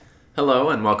Hello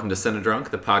and welcome to Cinedrunk,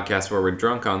 the podcast where we're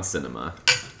drunk on cinema.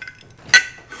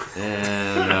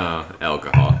 And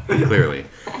alcohol, clearly.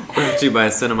 Brought to you by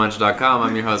Cinemunch.com.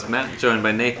 I'm your host Matt, joined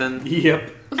by Nathan.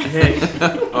 Yep. Hey.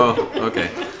 Oh, okay.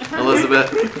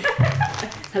 Elizabeth.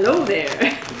 Hello there.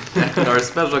 And our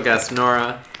special guest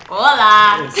Nora.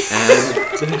 Hola.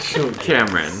 And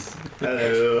Cameron.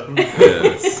 Hello.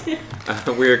 Yes.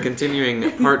 We are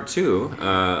continuing part 2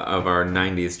 of our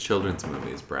 90s children's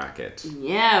movies bracket.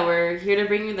 Yeah, we're here to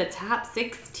bring you the top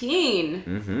 16.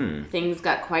 Mm-hmm. Things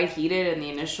got quite heated in the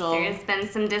initial. There's been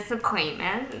some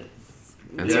disappointments.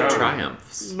 And some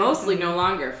triumphs. Mostly no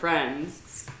longer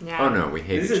friends. Yeah. Oh no, we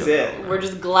hate This each is other. it. We're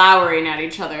just glowering at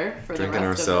each other for Drinking the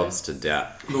rest ourselves of to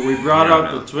death. But we brought Yeah, out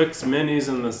no. the Twix Minis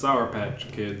and the Sour Patch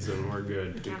Kids, and we're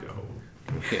good to go.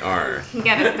 We are. Can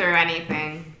get us through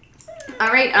anything. All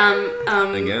right,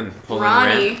 Again, pulling,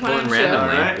 Ronnie, why pulling don't you-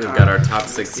 randomly. Alright, We've got our top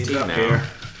 16 up now. here.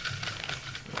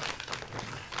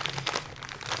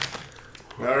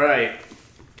 All right,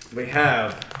 we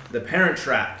have The Parent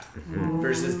Trap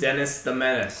versus Dennis the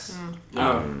Menace.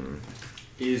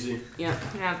 Easy. Yep.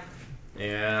 Yep.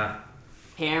 Yeah,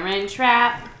 Parent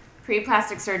trap.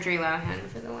 Pre-plastic surgery Lohan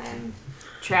for the win.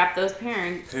 Trap those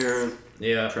parents. Parent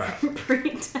yeah. Trap.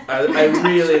 I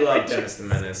really love Dennis the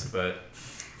Menace, but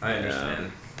I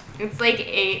understand. It's like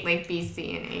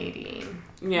BC and 80.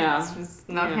 Yeah. It's just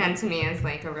Lohan to me is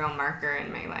like a real marker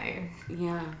in my life.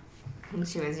 Yeah. And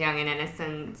she was young and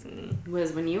innocent,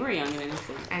 Was when you were young and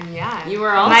innocent. and yeah. You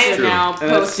were also My- now And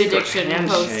that post-addiction secret and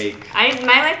post... handshake.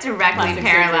 My life directly Plastic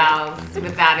parallels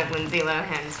with that of Lindsay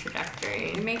Lohan's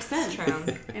trajectory. It makes sense. It's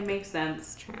true. It makes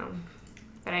sense. It's true.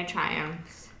 But I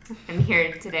triumphed. I'm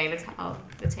here today to tell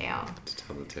the tale. To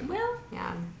tell the tale. Well,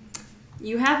 Yeah.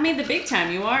 you have made the big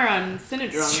time. You are on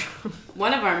Cinedrunk.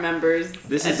 One of our members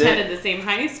This is attended the same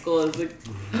high school as the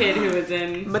kid who was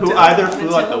in... Who either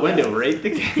flew out the window, right? The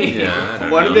game. Yeah, I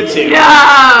don't One of know. the two.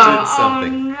 No! Did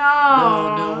something.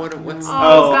 Oh, No, what's...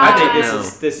 Oh, I think God.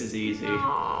 this is easy. no.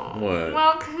 What?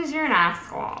 Well, because you're an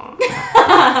asshole.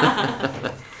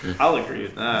 I'll agree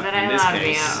with that. But in I this love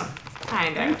case. you.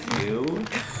 Kind of. You.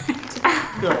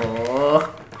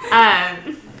 Oh.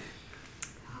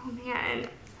 Oh, man.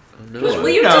 Oh, no. Will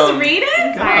you just read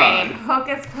it? Sorry.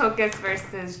 Hocus Pocus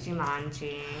versus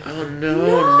Jumanji. Oh, no,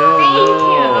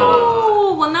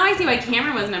 Oh, well, now I see why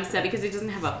Cameron wasn't upset because he doesn't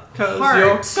have a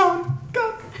heart.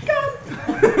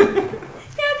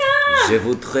 Je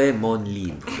voudrais mon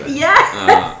livre.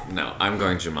 Yes! No, I'm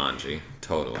going Jumanji.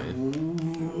 Totally.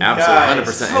 Absolutely. Guys,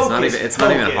 100%. It's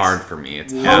not even Hocus hard for me.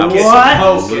 It's Hocus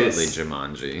absolutely Pocus.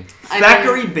 Jumanji.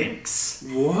 Thackeray Binks.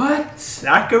 What?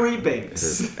 Zachary This Binks.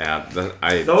 is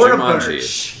Jumanji Thornbush.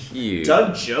 is huge.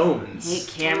 Doug Jones.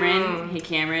 Hey,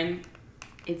 Cameron.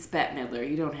 It's Bette Midler.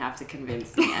 You don't have to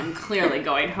convince me. I'm clearly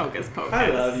going Hocus Pocus. I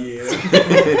love you.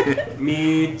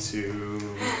 Me too.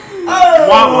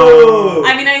 Oh!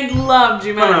 I mean, I love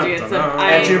Jumanji. It's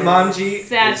And Jumanji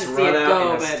sad is to see run it out go,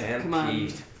 in a but come on.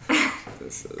 stampede.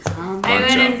 This is I would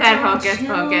bunch have of said Hocus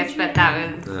Pocus, but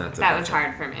That's a that bunch was of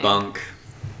hard for me. bunk.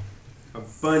 A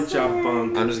bunch of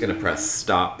bunk. I'm just gonna press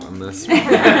stop on this.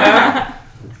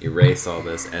 Erase all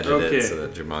this, edit Okay. it so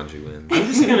that Jumanji wins. I'm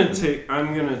just gonna take.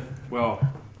 I'm gonna. Well.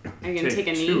 Are you going to take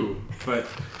a knee? two, but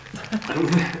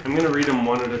I'm gonna read them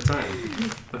one at a time.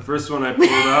 The first one I pulled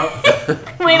out,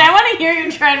 Wait, I want to hear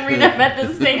you try and read them at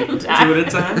the same two time. at a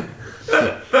time.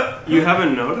 You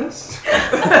haven't noticed?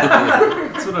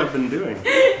 That's what I've been doing.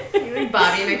 You like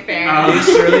Bobby McFerrin. These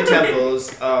Shirley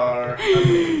Temples are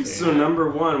amazing. So number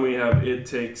one, we have It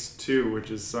Takes Two, which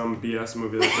is some BS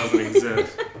movie that doesn't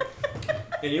exist.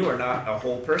 And you are not a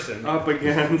whole person. Up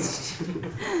against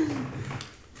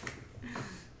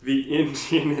The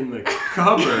Indian in the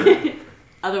Cupboard.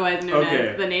 Otherwise known Okay.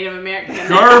 as the Native American.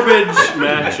 Garbage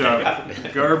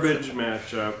matchup. Garbage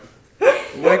matchup.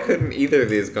 Why couldn't either of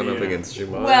these gone up Yeah. against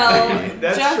Jumanji? Well,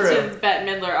 That's just true. as Bette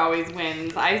Midler always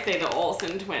wins, I say the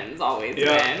Olsen twins always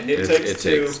Yeah. win. It takes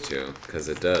two. takes two, because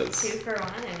it does. 2 for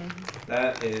 1.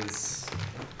 That is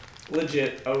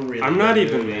legit a really I'm not good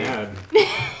even movie. mad.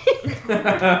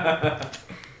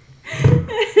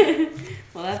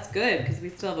 Well, that's good because we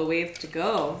still have a ways to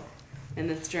go in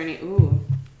this journey. Ooh.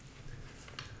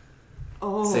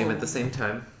 Oh. Same at the same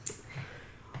time.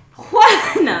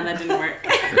 What? No, that didn't work.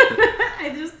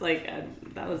 I just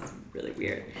that was really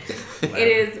weird. It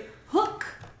is Hook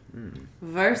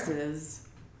versus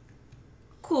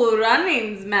Cool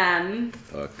Runnings, man.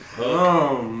 Fuck.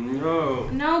 Oh no.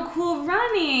 No, Cool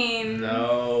Runnings.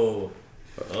 No.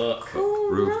 Cool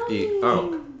Roof Runnings. eat.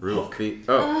 Oh. Roof eat.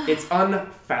 Oh. It's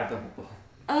unfathomable.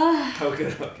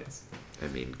 Hocus Pocus. I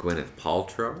mean, Gwyneth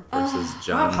Paltrow versus Bob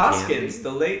John Hoskins, Candy.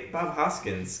 the late Bob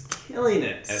Hoskins, killing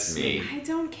it as Smee. I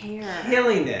don't care.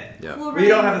 Killing it. Yeah. Cool We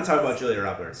don't have Runnings- to talk about Julia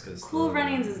Roberts because Cool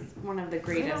Runnings is one of the mind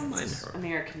greatest her.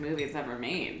 American movies ever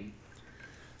made.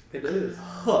 It is.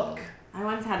 Hook. I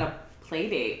once had a play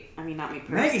date. I mean, not me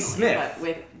personally, Maggie Smith. but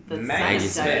with the Maggie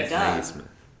son Smith. of Doug. Maggie Smith.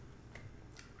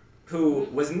 Who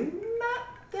was not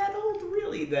that old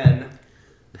really then,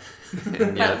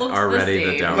 And yet looks the already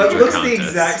the same. Dowager but looks Countess. the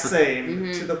exact same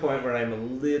Mhm. to the point where I'm a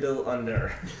little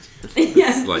under.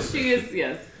 Yes, Slightly. she is.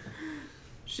 Yes,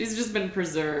 she's just been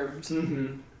preserved.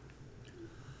 Mm-hmm.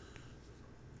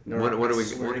 What do we-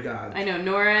 Swear to God. I know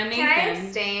Nora and Nathan. Can I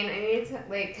abstain? I need to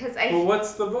because Well,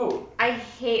 what's the vote? I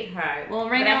hate her. Well,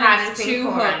 right but I now haven't it's seen 2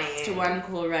 Cool hooks Runnings. to 1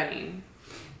 Cool Running.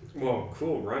 Well,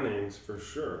 Cool Runnings for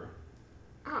sure.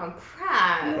 Oh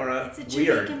crap! Laura, It's a we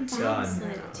are Jamaican done.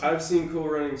 bobsled. I've seen Cool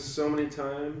Runnings so many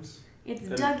times. It's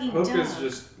And Dougie Hook Doug. is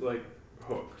just like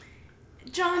Hook.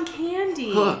 John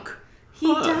Candy. Hook. He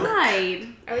Hook. died.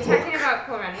 Are we talking about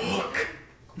Cool Runnings? Hook.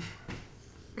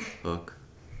 Hook.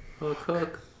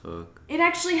 Hook. Hook. It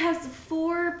actually has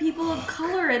 4 people of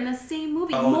color in the same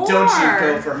movie. Oh, More. don't you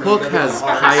go for her. Hook little has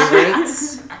heart.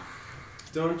 pirates.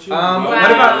 Don't you? What love Wow.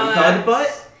 about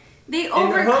Thudbutt? They the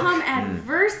overcome Hook?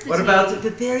 adversity. What about the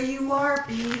There You Are,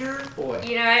 Peter? Boy.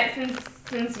 You know what?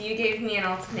 Since you gave me an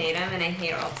ultimatum and I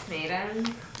hate ultimatums.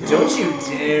 Don't you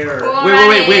dare. Cool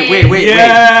Wait.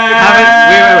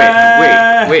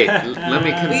 Wait. Let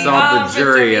me consult all the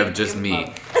jury reject of just you me.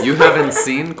 both. You haven't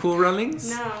seen Cool Runnings?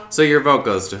 No. So your vote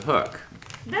goes to Hook.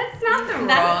 That's not the rule.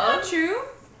 That's not true.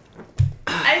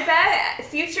 I bet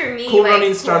future me Cool likes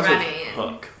Runnings Cool starts with Runnings.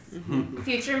 Hook.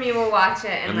 Future me will watch it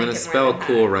and I'm like gonna it spell more than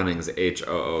Cool her. Runnings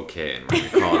HOOK and we're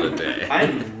gonna call it a day.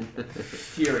 I'm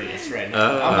furious right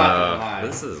now. I'm not gonna lie.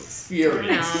 This is.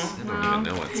 Furious. I don't even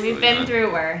know what's We've going been on.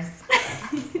 through worse.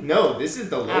 No, this is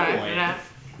the low point.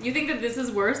 You think that this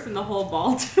is worse than the whole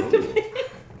ball Ooh.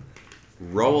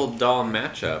 Roald doll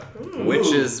matchup.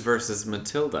 Witches versus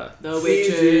Matilda. The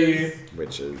Easy.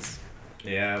 Witches.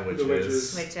 Yeah, The witches.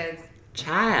 witches. Which is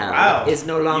Child Wow. is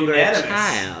no longer Unanimous. a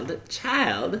child.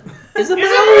 Child is a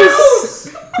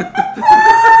It's mouse.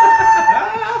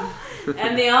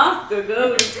 And the Oscar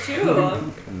goes to.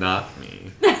 Not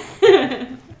me.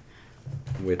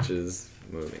 Witches.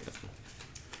 Moving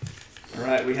on. All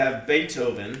right, we have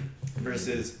Beethoven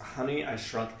versus Honey, I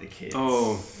Shrunk the Kids.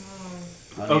 Oh,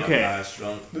 Honey, Okay. I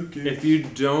Shrunk the Kids. if you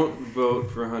don't vote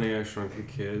for Honey, I Shrunk the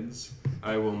Kids,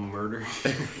 I will murder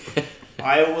you.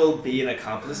 I will be an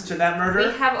accomplice to that we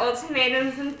murder. have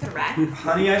ultimatums and threats.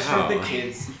 Honey, I Shrunk the Wow.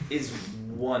 Kids is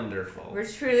wonderful. We're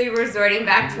truly resorting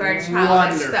back to our childish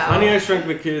Wonderful. self. Honey, I Shrunk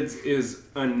the Kids is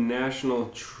a national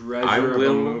treasure I of a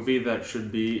will- movie that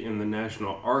should be in the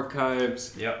National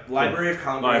Archives, Yep. Library of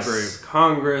Congress. Library of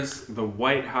Congress, the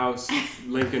White House,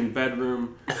 Lincoln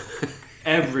bedroom,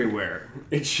 everywhere.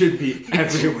 It should be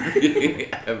everywhere. The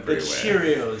Everywhere.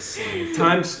 Cheerios scene.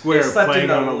 Times Square They slept in playing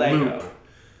the on a Lego. loop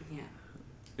Yeah.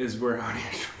 is where Honey,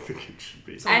 I Shrunk the Kids should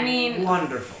be. I mean,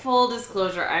 Wonderful. full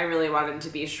disclosure, I really wanted to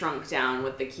be shrunk down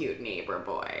with the cute neighbor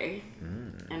boy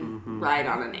and ride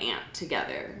on an ant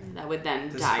together. That would then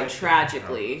die Despite-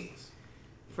 tragically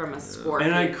from a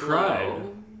scorpion And I blow. cried.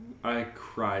 I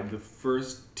cried. The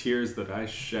first tears that I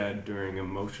shed during a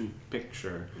motion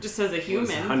picture Just as a was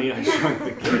human. Honey, I Shrunk the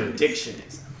Your Kids. diction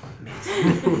is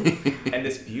amazing. And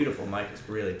this beautiful mic is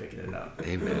really picking it up.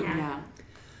 Amen. Yeah.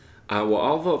 Well,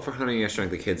 I'll vote for Honey, I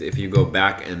Shrunk the Kids if you go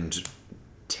back and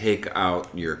take out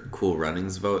your Cool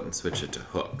Runnings vote and switch it to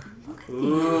Hook.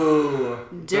 Ooh.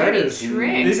 Dirty That is-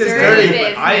 trick. This is Dirty dirty,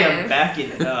 but I am business. backing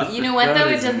it up. You know what That though?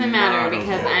 It is doesn't matter not a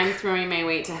because vote. I'm throwing my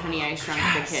weight to Honey, I Shrunk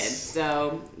the Kids.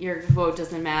 So your vote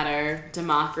doesn't matter.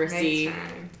 Democracy Nice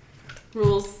try.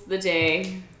 rules the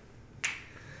day.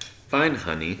 Fine,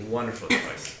 Honey. Wonderful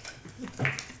choice.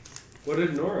 What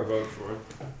did Nora vote for?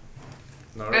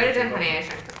 Not I would have really done Honey, I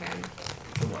vote. Shrunk the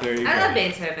Kids. There you I go. love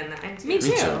Beethoven though. Me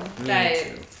too.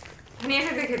 But Honey, I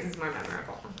Shrunk the Kids is more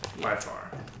memorable. By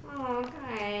far. Oh,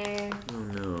 guys. Oh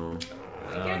no.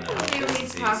 Oh, You no, have to do this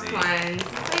these is tough easy. ones.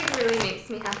 This like really makes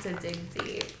me have to dig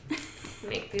deep.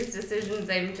 Make these decisions.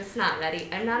 I'm just not ready.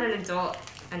 I'm not an adult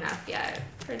enough yet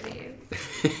for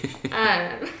these.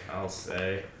 I'll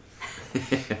say.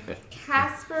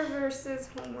 Casper versus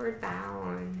Homeward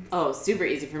Bound. Oh, super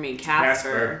easy for me.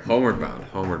 Casper. Homeward Bound.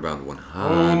 Homeward Bound 100%.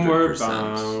 Homeward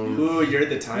Bound. Ooh, you're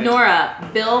the time. Nora,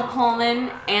 Bill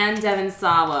Pullman, and Devon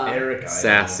Sawa. Eric Idle.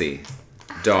 Sassy.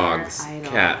 Dogs.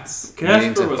 Idol. Cats. Casper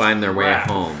Needing to was find their way crap.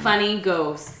 home. Funny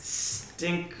ghosts.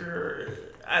 Stinker.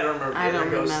 I don't remember. I the don't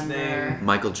ghost's remember. name.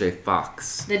 Michael J.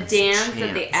 Fox. The as dance at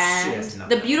Chance. the Yes, end. no.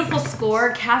 The beautiful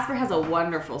score. Casper has a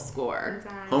wonderful score.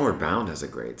 Homeward Bound has a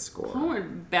great score.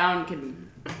 Homeward Bound can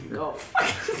go.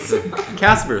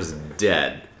 Casper's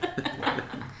dead.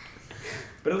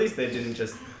 But at least they didn't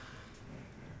just.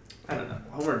 I don't know.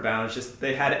 Homeward Bound is just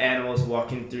they had animals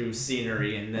walking through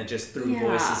scenery and then just threw Yeah.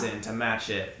 voices in to match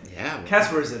it. Yeah.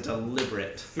 Casper is a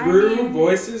deliberate. Threw I mean-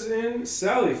 voices in.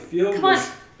 Sally Field Come on.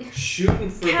 was shooting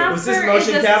for Casper Was this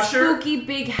motion is a capture? spooky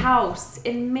big house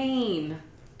in Maine.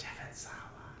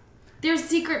 There's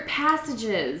secret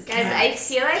passages. Guys, I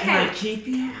feel like Can I I'm keep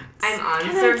you? on Can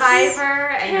I Survivor,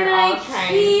 and Can you're all I trying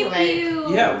keep to like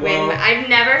you? Yeah, win. well, I've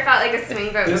never felt like a swing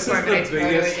vote this before, is but I the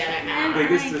totally biggest- get it now.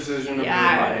 biggest decision of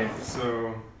Yeah. your life.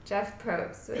 So Jeff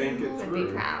Probst Think it would be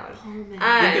through. proud. Pullman.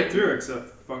 think it through. Except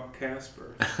fuck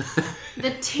Casper. The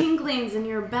tinglings in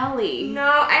your belly.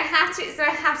 No, I have to. So I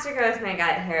have to go with my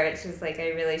gut here, which is like I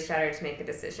really shudder to make a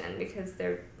decision because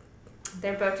they're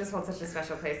both just hold such a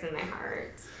special place in my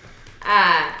heart.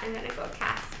 I'm gonna go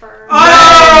Casper.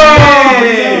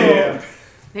 Oh!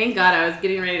 Thank God I was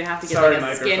getting ready to have to get Sorry,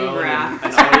 like a skin microphone graft.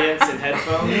 and an audience and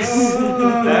headphones.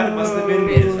 That must have been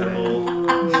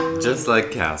miserable. Just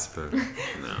like Casper. No.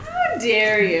 How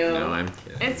dare you? No, I'm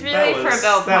kidding. It's really for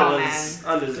Bill that Pullman. was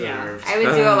undeserved. I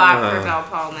would do a lot for Bill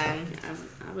Pullman.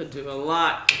 I would do a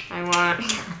lot. I want.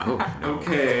 Oh, no.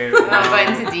 Okay. I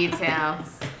won't go into details.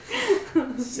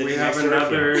 Sitting We have next to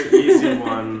another Ricky. easy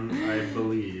one, I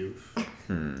believe.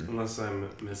 Unless I'm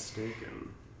mistaken.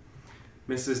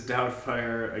 Mrs.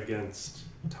 Doubtfire against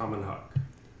Tom and Huck.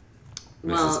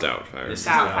 Well, Mrs. Doubtfire. Mrs.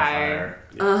 Doubtfire.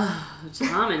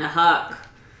 Tom and Huck.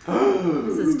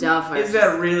 Mrs. Doubtfire. Is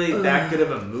that really that good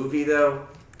of a movie, though?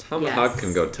 Tom Yes. and Huck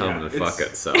can go tell Yeah, him to it's- fuck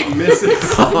it, so.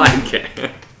 Mrs. All I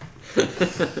care.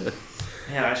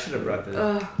 Man, I should have brought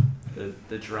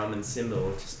the drum and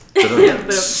cymbal. Just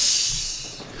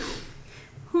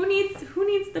Who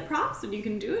needs the props when you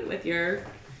can do it with your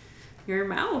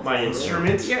mouth? my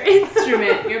instrument. Your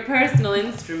instrument, your personal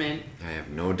instrument. I have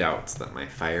no doubts that my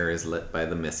fire is lit by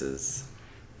the Mrs.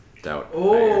 Doubtfire.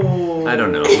 Oh. I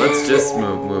don't know. Let's just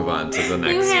move on to the You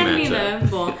next hand me matchup. the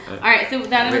bowl. All right, so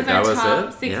that Wait, was our that was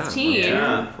top it? Yeah. 16.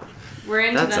 Yeah. We're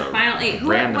into That's the a final 8.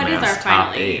 Random What is our ass final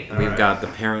top 8? 8. All We've right. got The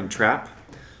Parent Trap,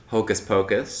 Hocus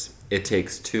Pocus, It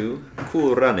Takes Two,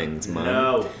 Cool Runnings, Mom,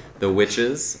 No. The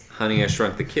Witches, Honey, I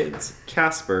Shrunk the Kids,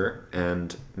 Casper,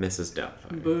 and Mrs.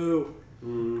 Doubtfire. Boo.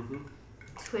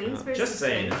 Twins versus Just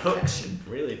saying, twins. Hook should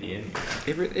really be in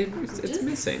here. It's Just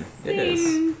missing. It is.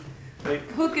 saying.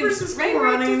 Like, Hook is versus right Cool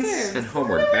where it Runnings. deserves. And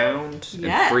Homeward Bound,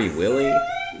 Yes. and Free Willy.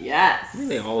 Yes.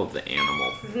 Really all of the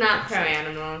animal. This is not pro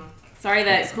animal. Sorry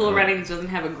that Cool Runnings doesn't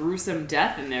have a gruesome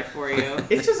death in there for you.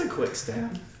 It's just a quick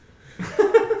stab.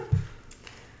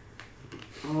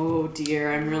 Oh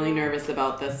dear, I'm really nervous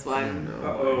about this one.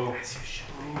 Uh-oh.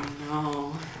 Oh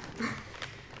no.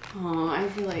 Oh, I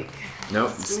feel like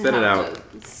Nope, I'm spit gonna it have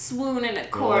out. to swoon in a More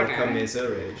corner.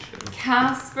 commiseration.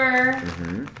 Casper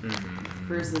Mm-hmm.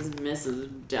 versus Mrs.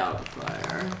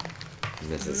 Doubtfire.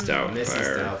 Mrs. Mrs.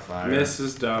 Doubtfire. Doubtfire.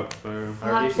 Mrs. Doubtfire.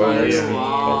 Harvey That's Fierstein.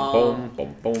 Wow. Boom,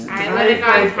 boom, boom. I would have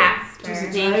gone Casper.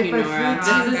 Thank you, Nora. fruit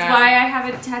This is girl. why I have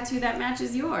a tattoo that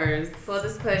matches yours. Full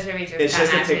disclosure, we just It's got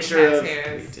just a matching picture of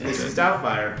tattoos. Mrs.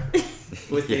 Doubtfire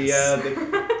with Yes. the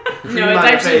cream No, on it's her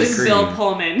actually face. just Bill Cream.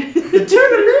 Pullman. the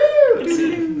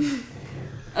toodaloo.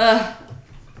 Ugh.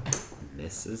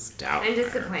 Mrs. I'm Doubtfire.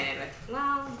 disappointed with.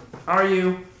 Well, Are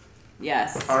you?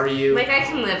 Yes. Are you? like I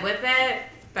can live with it,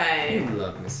 but You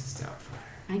love Mrs. Doubtfire.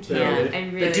 I Yeah. can't. I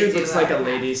really The dude do looks like a love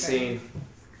lady Casper. scene.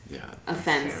 Yeah.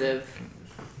 Offensive.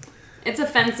 It's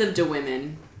offensive to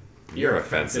women. You're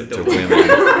offensive to to women.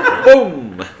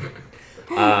 Boom!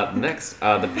 Next,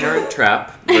 The Parent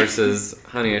Trap versus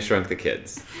Honey, I Shrunk the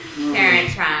Kids. Parent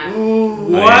Trap.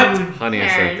 What? Honey, I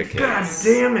Shrunk the Parent Kids.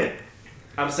 damn it!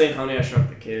 I'm saying Honey, I Shrunk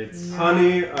the Kids.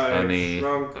 Honey, I Honey,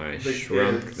 shrunk I the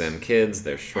shrunk kids them kids.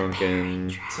 They're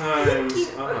shrunken. times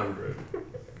 100.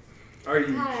 Are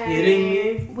you Hi. kidding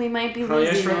me? We might be Honey, I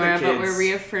losing Shrunk the Nora, but Kids. we're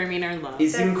reaffirming our love.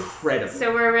 He's That's- incredible.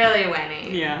 So we're really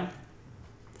winning. Yeah. An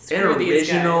Screw these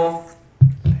original.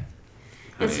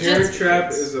 It's Honey, I Parent just- Trap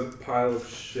is a pile of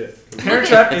shit. Parent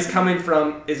Trap is coming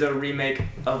from is a remake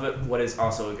of what is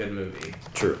also a good movie.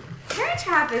 True. Parent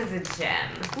Trap is a gem.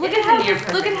 Look It at how is a near this,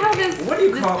 look at how perfect this, What do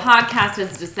you this call- podcast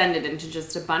has descended into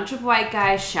just a bunch of white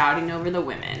guys shouting over the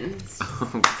women.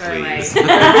 Or Please. like-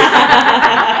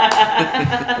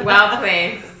 well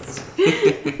placed.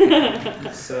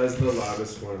 Says the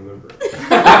loudest one in the room.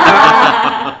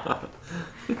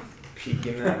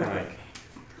 Peeking that mic.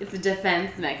 It's a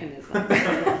defense mechanism.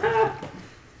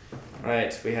 All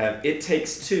Alright, we have It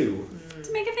Takes Two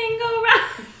To make a thing go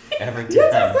round. Every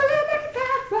time.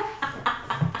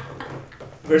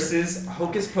 versus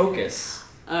Hocus Pocus.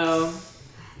 Oh,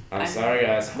 I'm sorry,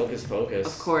 guys. Hocus Pocus.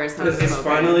 of course. This is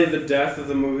finally the death of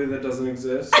the movie that doesn't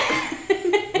exist.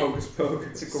 Hocus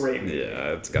Pocus. It's a great movie.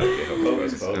 Yeah, it's got to be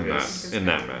Hocus Pocus in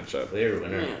that matchup. Clear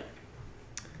winner.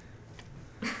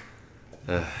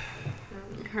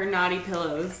 Her naughty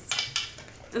pillows.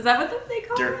 Is that what they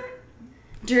call Dirt. her?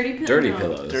 Dirty pillows. Dirty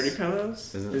pillows. Dirty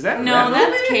Pillows? Isn't it? Is that No, that that's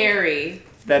movie? Carrie.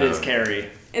 That is Oh. Carrie.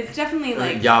 It's definitely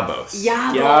like Yabos.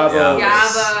 Yabos. Yabos.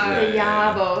 The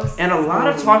Yeah. Yabos. And a lot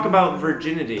of talk about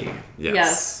virginity.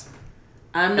 Yes.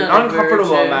 I'm An not a uncomfortable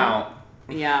virgin. amount.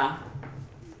 Yeah.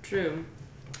 True.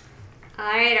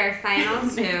 Alright, our final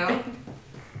two.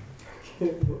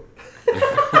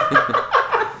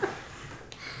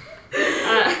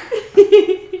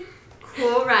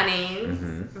 Cool Runnings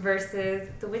versus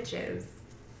The Witches.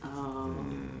 Oh.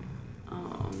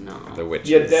 Oh no. The Witches.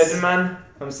 You dead man?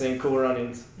 I'm saying Cool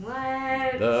Runnings.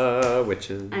 What? The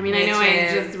Witches. I mean, I know I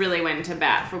Witches. just really went to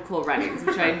bat for Cool Runnings,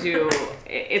 which I do.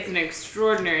 It's an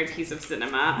extraordinary piece of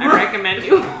cinema. I recommend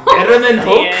you all Better than see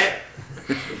Hook?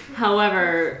 it.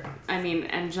 However, I mean,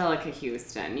 Angelica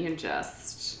Houston, you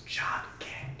just... John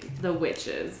Candy. The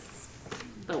Witches.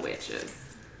 The Witches.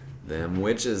 Them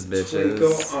witches, Twinkle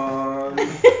bitches. on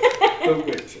the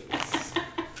witches.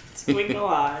 Twinkle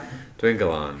on.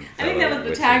 Twinkle on. I think that was the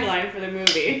witches. tagline for the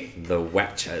movie. The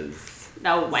Witches.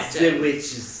 The Witches. The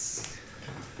Witches.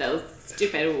 Those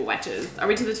stupid witches. Are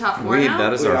we to the top four We, now?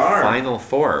 that is We our are. final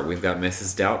four. We've got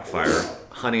Mrs. Doubtfire,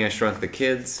 Honey, I Shrunk the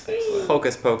Kids,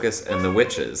 Hocus Pocus, and The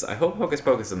Witches. I hope Hocus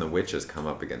Pocus and The Witches come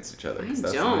up against each other. 'Cause I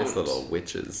that's don't. nice little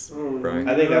witches. Oh, Right?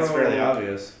 I think that's No. fairly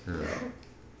obvious.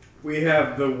 We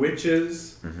have The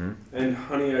Witches Mm-hmm. and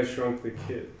Honey, I Shrunk the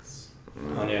Kids.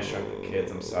 Honey, I Shrunk the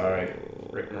Kids. I'm sorry.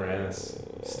 Rick Moranis.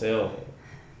 Still.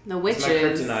 The It's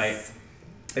Witches. my kryptonite.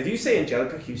 If you say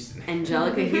Angelica Houston.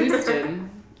 Angelica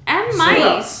Houston. And So Mice.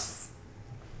 else.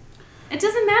 It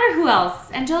doesn't matter who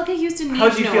else. Angelica Houston needs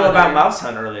How'd you no feel other. about Mouse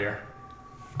Hunt earlier?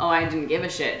 Oh, I didn't give a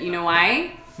shit. You know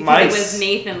why? Because Mice. it was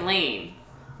Nathan Lane.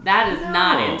 That is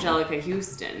not No. Angelica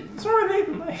Houston. What's wrong with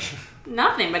Nathan Lane?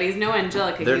 Nothing, but he's no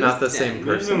Angelica They're Houston. not the same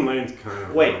person. Nathan Lane's kind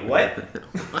of. Wait, what?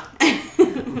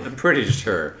 I'm pretty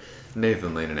sure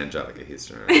Nathan Lane and Angelica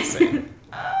Houston are the same.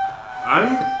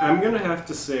 I'm gonna have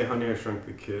to say Honey, I Shrunk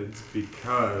the Kids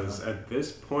because at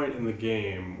this point in the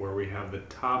game where we have the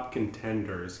top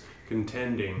contenders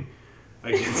contending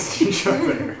against each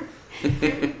other,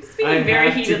 Speaking I very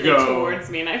have to heatedly go. towards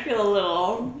me, and I feel a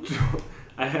little.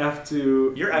 I have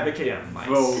to You're advocating on Mice.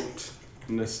 vote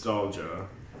nostalgia.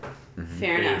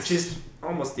 Fair enough. Which is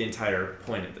almost the entire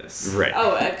point of this. Right.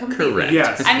 Oh, completely. Correct.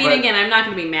 Yes, I mean, but- again, I'm not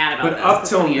going to be mad about But this. up It's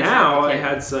till only a now, short I kid.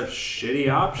 had such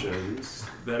shitty options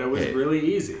that it was Hey. really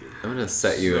easy. I'm going to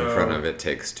set you in So- front of It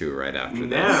Takes Two right after this.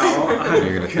 Now I'm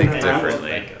You're gonna think have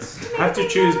differently. have to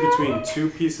choose between two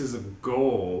pieces of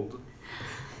gold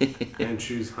and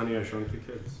choose Honey, I Shrunk the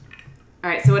Kids. All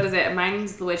right, so what is it?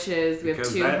 Mine's The Witches. We have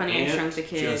Because two that Honey, I ant Shrunk the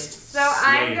Kids. just So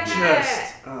I'm slayed gonna- me.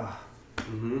 Just.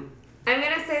 Mm-hmm. I'm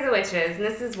gonna say The Witches, and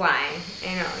this is why.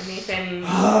 I know, Nathan,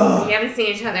 we haven't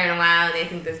seen each other in a while, and I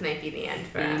think this might be the end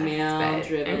for us. Female But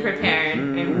driven. I'm prepared.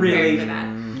 I'm prepared Really? for that.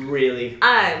 Really?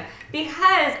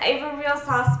 Because I have a real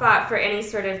soft spot for any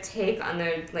sort of take on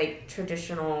the like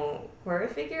traditional horror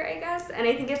figure, I guess. And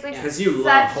I think it's like Because you such-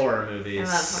 love horror I movies.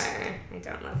 love horror. I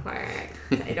don't love horror.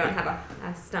 I don't have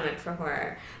a stomach for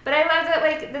horror. But I love that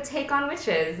like the take on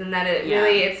witches and that it Yeah.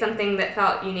 really it's something that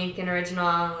felt unique and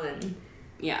original and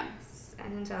Yeah.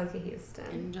 Angelica Houston.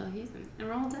 Angelica Houston. And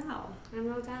Roald Dahl. And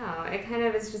no doubt. It kind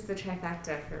of is just the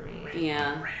trifecta for me.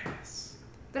 Yeah.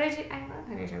 But I love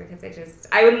Honey, I Shrunk the Kids.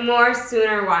 I would more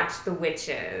sooner watch The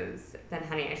Witches than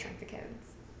Honey, I Shrunk the Kids.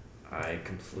 I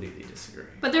completely disagree.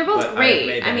 But they're both But I great.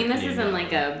 made I that mean, this opinion isn't known.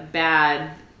 like a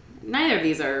bad. Neither of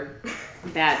these are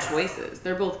bad choices.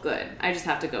 They're both good. I just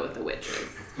have to go with The Witches.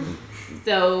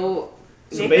 So.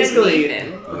 So Nathan, basically,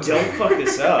 Nathan. don't fuck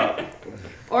this up.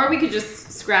 Or we could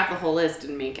just scrap the whole list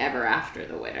and make Ever After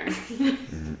the winner.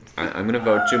 I'm going to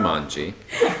vote Jumanji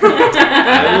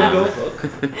I will go Hook.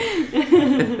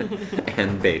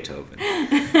 and Beethoven.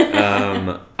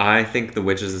 I think The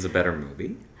Witches is a better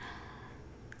movie.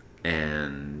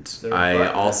 And there a I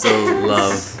but? also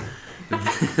love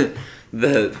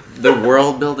the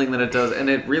world building that it does. And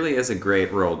it really is a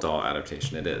great Roald Dahl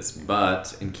adaptation. It is.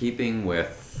 But in keeping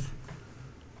with...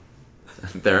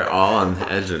 They're all on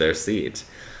the edge of their seat.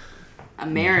 A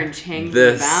marriage hangs in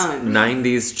This the balance.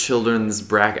 90s children's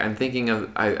bracket. I'm thinking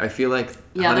of. I feel like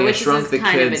Yeah, The Honey, I Witches Shrunk is the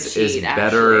kind of a Kids cheat, is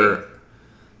better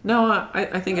No,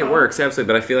 I think it works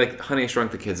absolutely, but I feel like Honey I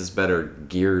Shrunk the Kids is better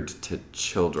geared to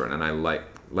children, and I like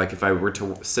if I were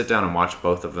to sit down and watch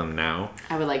both of them now,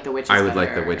 I would like The Witches. I would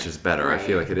like The Witches better. I Right.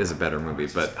 feel like it is a better movie,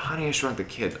 but Honey I Shrunk the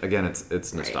Kid, again,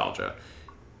 it's nostalgia.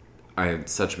 I have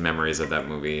such memories of that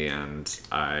movie, and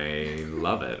I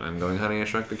love it. I'm going Honey I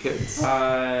Shrunk the Kids.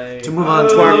 To move on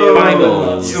to our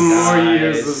finals. Some more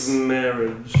years of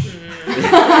marriage.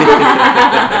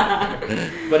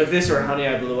 But if this were Honey,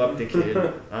 I Blew Up the Kid,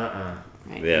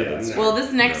 Right. Yeah, that's Well,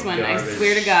 this next one, I Garbage.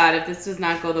 swear to God, if this does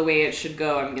not go the way it should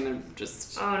go, I'm gonna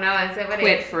just Oh no, is it what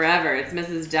quit it forever. It's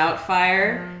Mrs.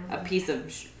 Doubtfire, a piece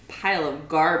of pile of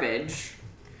garbage,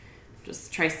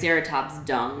 just Triceratops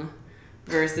dung,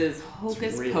 versus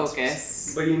Hocus real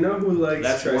Pocus. But you know who likes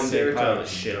That's one big pile of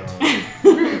Triceratops? shit.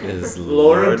 is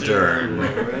Laura Laura Dern.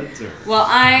 Dern. Well,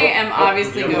 I am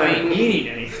obviously You don't plan on going. eating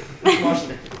any.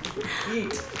 Watching it.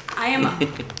 Eat. I am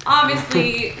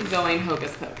obviously going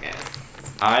Hocus Pocus.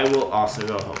 I will also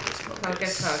go Hocus Pocus.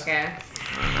 Hocus Pocus?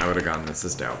 I would have gone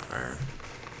Mrs. Doubtfire.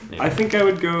 I think I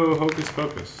would go Hocus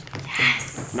Pocus.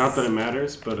 Yes. Not that it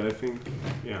matters, but I think,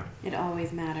 yeah. It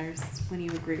always matters when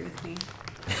you agree with me.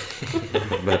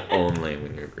 But only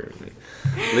when you agree with me.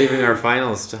 Leaving our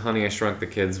finals to Honey I Shrunk the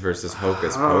Kids versus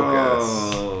Hocus Pocus.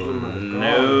 Oh,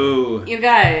 no. You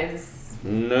guys,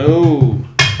 No.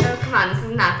 Oh come on, this is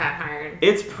not that hard.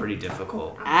 It's pretty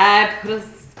difficult. I put a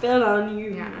spell on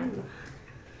you. Yeah.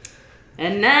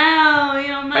 And now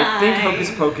you're mine. I think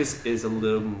Hocus Pocus is a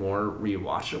little more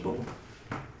rewatchable.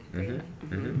 Even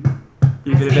I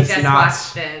if think it's just not.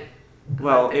 watched it.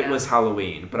 Well, it Yeah. was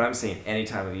Halloween, but I'm saying any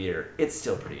time of the year, it's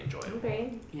still pretty enjoyable.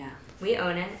 Okay. Yeah. We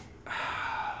own it.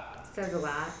 Says a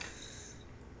lot.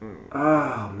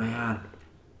 Oh, man.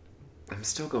 I'm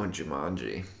still going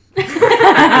Jumanji.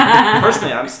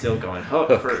 Personally, I'm still going Hook.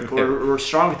 We're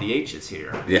strong with the H's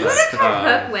here. Yes.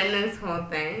 Have Hook win this whole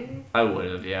thing? I would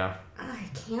have, yeah. Oh, I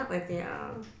can't with you.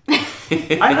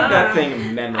 I have that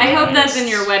thing memorized. I hope that's in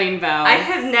your wedding vows. I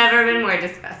have never been more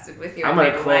disgusted with you. I'm in gonna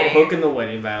my quote life. Hook in the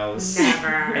wedding vows. Never.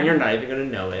 And you're not even gonna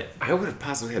know it. I would have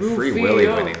possibly had Free Rufio. Willy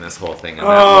winning this whole thing, and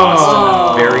that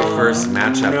lost in the very first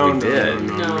matchup No, we no, did.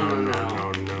 No, No, no,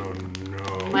 no, no, no,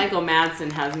 no, no. Michael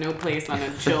Madsen has no place on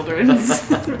a children's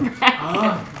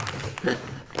bracket.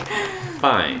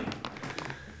 Fine.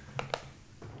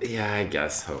 Yeah, I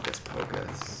guess Hocus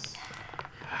Pocus.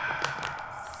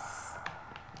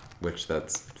 Which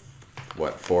that's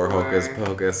what, four Hocus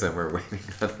Pocus, and we're waiting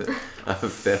on a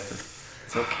fifth.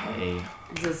 It's okay.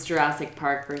 Is this Jurassic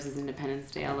Park versus Independence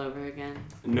Day all over again?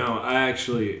 No, I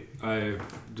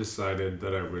decided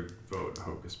that I would vote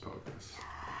Hocus Pocus.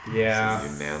 Yeah.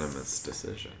 Unanimous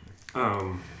decision.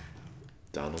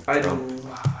 Donald I Trump.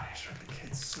 love I Shrunk the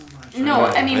Kids so much. No,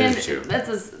 I mean, I and do too.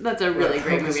 that's a really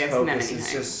great movie. I've seen that many It's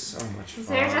times. just so much fun. Is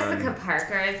there Jessica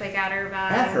Parker is like at her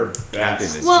best? At her Captain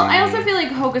best. is Well, I Genie. also feel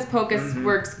like Hocus Pocus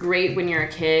works great when you're a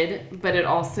kid, but it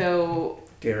also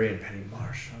Gary and Penny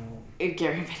Marshall.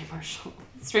 Gary and Penny Marshall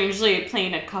strangely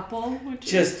playing a couple, which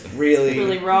Just is really,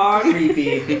 really wrong.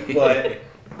 creepy, but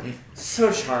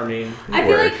so charming. I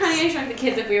feel like Works. Honey, I Shrunk the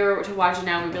Kids, if we were to watch it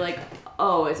now, we'd be like,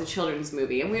 oh, it's a children's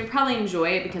movie. And we would probably enjoy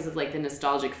it because of, like, the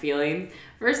nostalgic feeling.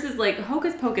 Versus, like,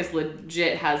 Hocus Pocus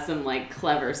legit has some, like,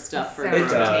 clever stuff for It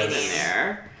grown-ups does. in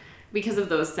there. Because of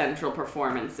those central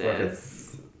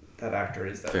performances. That actor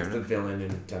is Fair the enough. villain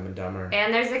in Dumb and Dumber.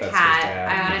 And there's a That's his cat. dad.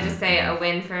 I want to just say a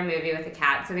win for a movie with a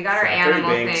cat. So we got our Zachary animal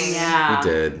Banks. thing. Yeah. We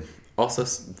did. Also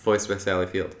voiced by Sally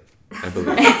Field, I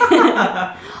believe.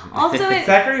 Also, it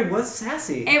Zachary was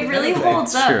sassy. It really Everything.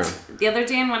 holds It's up. true. The other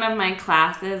day in one of my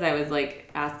classes, I was like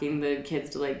asking the kids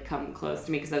to like come close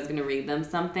to me because I was going to read them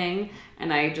something,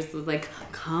 and I just was like,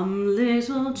 "Come,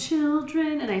 little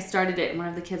children," and I started it, and one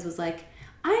of the kids was like,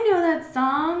 "I know that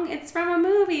song. It's from a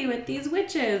movie with these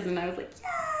witches," and I was like,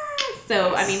 "Yes!"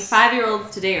 So I mean,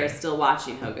 5-year-olds today are still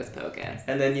watching Hocus Pocus.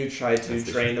 And then you try to That's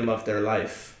the drain them of their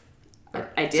life.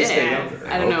 I To stay did. younger.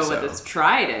 I don't know hope what so. this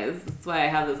tried is. That's why I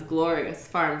have this glorious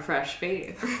farm fresh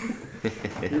face.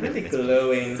 You're really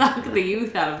glowing. Suck the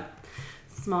youth out of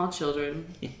small children.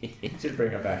 Should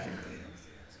bring her back in.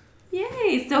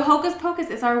 Yay! So Hocus Pocus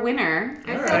is our winner. I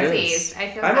feel Alright. pleased. I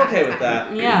feel I'm okay with satisfied.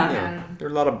 that. Yeah. Yeah. There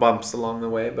are a lot of bumps along the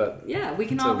way, but Yeah, we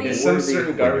can It's all okay. be. Some Worthy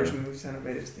certain garbage winner. movies haven't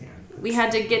made it to the end. We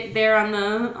had to get there on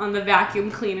the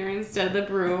vacuum cleaner instead of the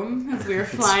broom as we were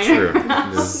it's flying true.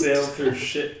 around. Just- Sail through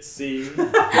shit sea. A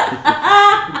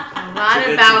lot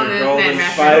of bowel movement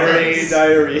references.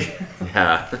 diary.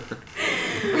 yeah.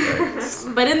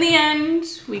 But in the end,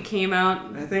 we came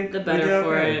out I think the we better did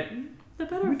for okay. it. The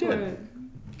better We for did. it.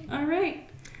 All right.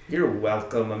 You're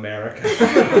welcome, America.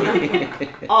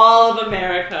 All of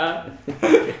America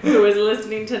who is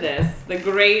listening to this. The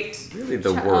great Really,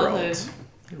 the childhood. world.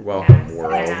 You're welcome, Yes,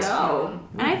 world. yes. So,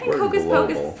 and I think We're Hocus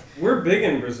global. Pocus. We're big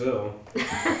in Brazil.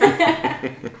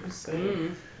 Just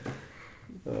saying.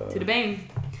 To the bang.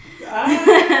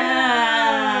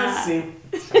 See.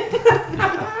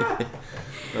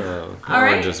 Now All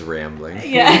right. I'm just rambling.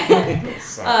 Yeah.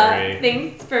 Sorry.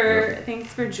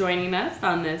 Thanks for joining us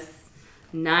on this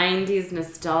 90s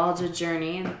nostalgia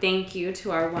journey, and thank you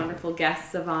to our wonderful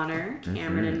guests of honor,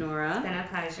 Cameron and It's Nora. been a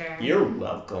pleasure. You're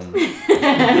welcome. We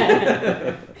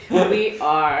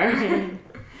are.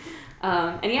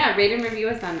 And yeah, rate and review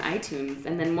us on iTunes,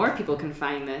 and then more people can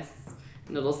find this,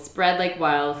 and it'll spread like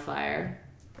wildfire.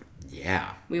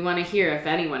 Yeah. We want to hear if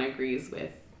anyone agrees with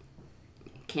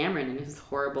Cameron and his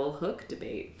horrible Hook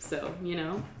debate. So,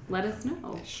 let us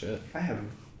know. Should. I have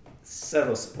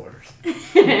several supporters.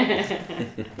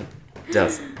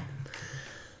 Doesn't.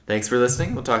 Thanks for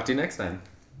listening. We'll talk to you next time.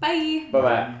 Bye.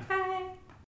 Bye-bye. Bye.